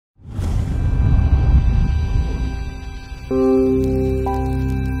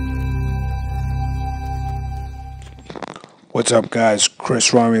What's up, guys?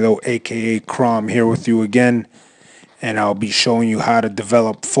 Chris Romulo, aka CROM, here with you again, and I'll be showing you how to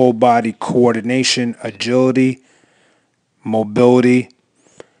develop full body coordination, agility, mobility,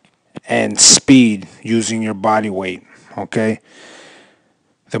 and speed using your body weight. Okay,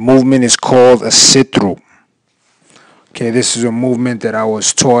 the movement is called a sit-through. Okay, this is a movement that I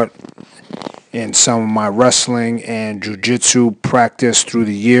was taught in some of my wrestling and jiu-jitsu practice through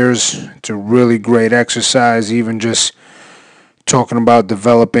the years. It's a really great exercise, even just talking about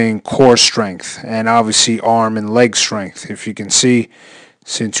developing core strength and obviously arm and leg strength. If you can see,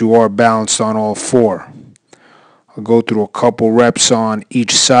 since you are balanced on all four. I'll go through a couple reps on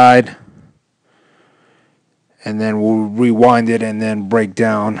each side, and then we'll rewind it and then break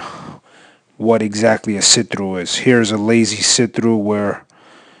down what exactly a sit-through is. Here's a lazy sit-through where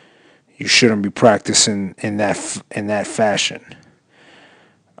you shouldn't be practicing in that fashion.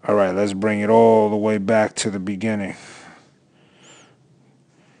 All right, let's bring it all the way back to the beginning.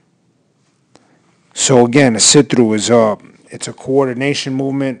 So again, a sit-through is it's a coordination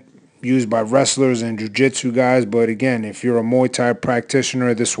movement used by wrestlers and jiu-jitsu guys. But again, if you're a Muay Thai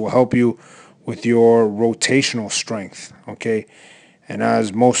practitioner, this will help you with your rotational strength. Okay, and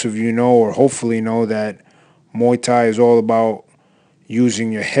as most of you know, or hopefully know, that Muay Thai is all about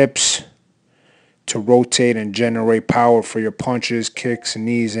using your hips to rotate and generate power for your punches, kicks,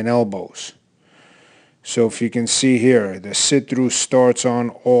 knees, and elbows. So if you can see here, the sit-through starts on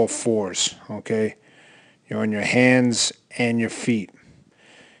all fours. Okay, you're on your hands and your feet.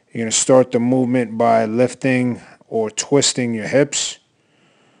 You're going to start the movement by lifting or twisting your hips.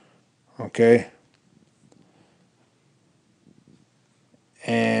 Okay.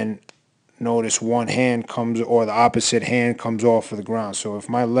 And notice one hand comes, or the opposite hand comes off of the ground. So if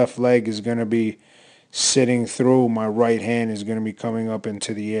my left leg is going to be sitting through, my right hand is going to be coming up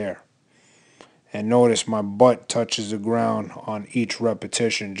into the air. And notice my butt touches the ground on each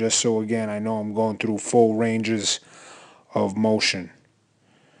repetition, just so again I know I'm going through full ranges of motion.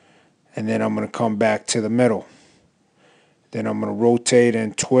 And then I'm going to come back to the middle. Then I'm going to rotate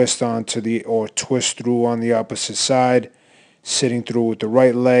and twist twist through on the opposite side, sitting through with the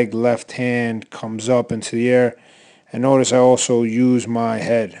right leg, left hand comes up into the air. And notice I also use my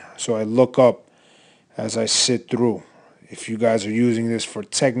head, so I look up as I sit through. If you guys are using this for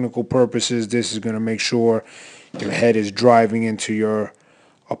technical purposes, this is going to make sure your head is driving into your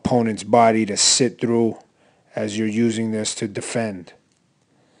opponent's body to sit through as you're using this to defend.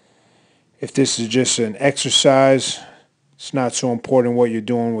 If this is just an exercise, it's not so important what you're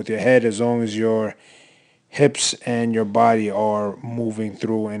doing with your head, as long as your hips and your body are moving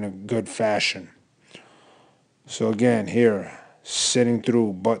through in a good fashion. So again, here, sitting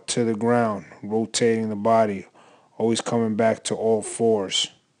through, butt to the ground, rotating the body, always coming back to all fours.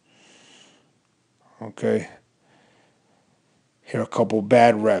 Okay. Here are a couple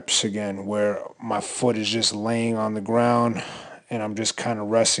bad reps again, where my foot is just laying on the ground and I'm just kind of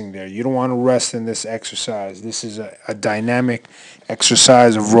resting there. You don't want to rest in this exercise. This is a dynamic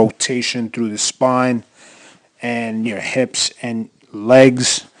exercise of rotation through the spine and your hips and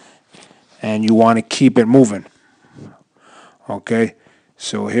legs, and you want to keep it moving. Okay,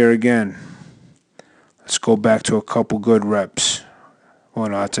 so here again, let's go back to a couple good reps. Oh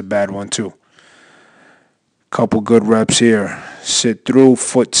no, that's a bad one too. Couple good reps here. Sit through,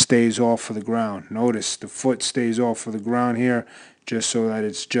 foot stays off of the ground. Notice the foot stays off of the ground here, just so that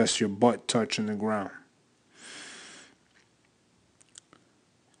it's just your butt touching the ground.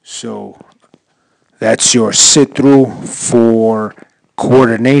 So that's your sit through for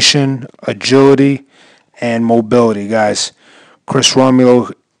coordination, agility, and mobility, guys. Chris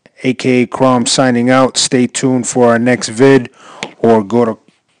Romulo, aka CROM, signing out. Stay tuned for our next vid, or go to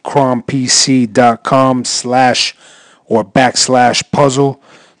crompc.com/puzzle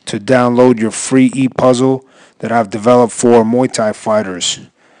to download your free e-puzzle that I've developed for Muay Thai fighters.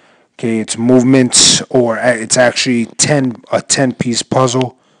 Okay, it's movements, or it's actually a 10-piece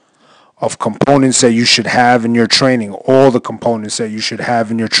puzzle of components that you should have in your training. All the components that you should have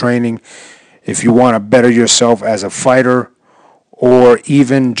in your training if you want to better yourself as a fighter or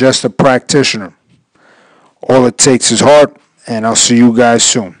even just a practitioner. All it takes is heart, and I'll see you guys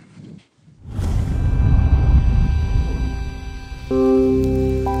soon.